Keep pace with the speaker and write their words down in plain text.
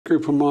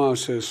group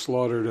Hamas has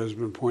slaughtered, as has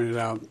been pointed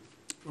out,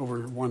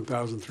 over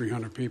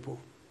 1,300 people.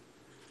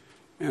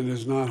 And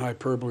it's not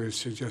hyperbole to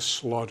suggest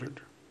slaughtered.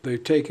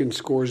 They've taken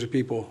scores of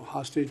people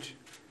hostage,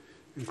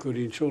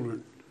 including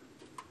children.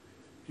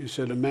 You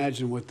said,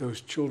 imagine what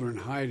those children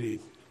hiding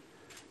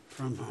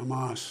from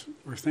Hamas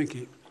were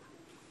thinking.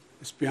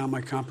 It's beyond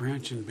my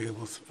comprehension to be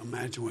able to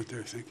imagine what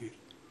they're thinking.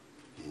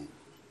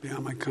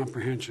 Beyond my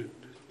comprehension.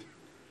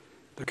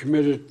 They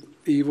committed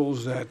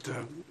evils that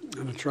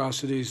and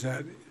atrocities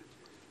that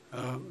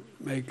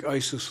make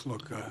ISIS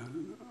look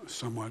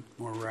somewhat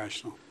more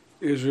rational.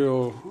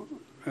 Israel,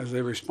 as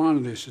they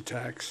respond to these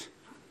attacks,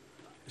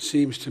 it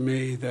seems to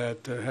me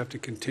that have to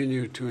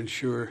continue to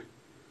ensure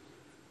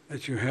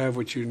that you have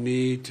what you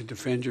need to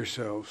defend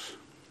yourselves.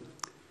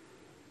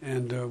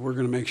 And we're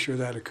going to make sure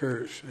that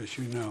occurs, as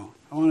you know.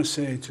 I want to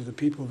say to the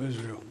people of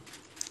Israel,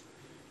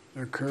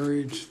 their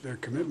courage, their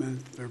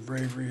commitment, their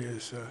bravery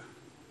is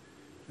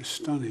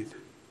stunning.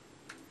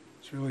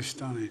 It's really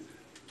stunning.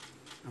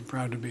 I'm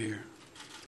proud to be here.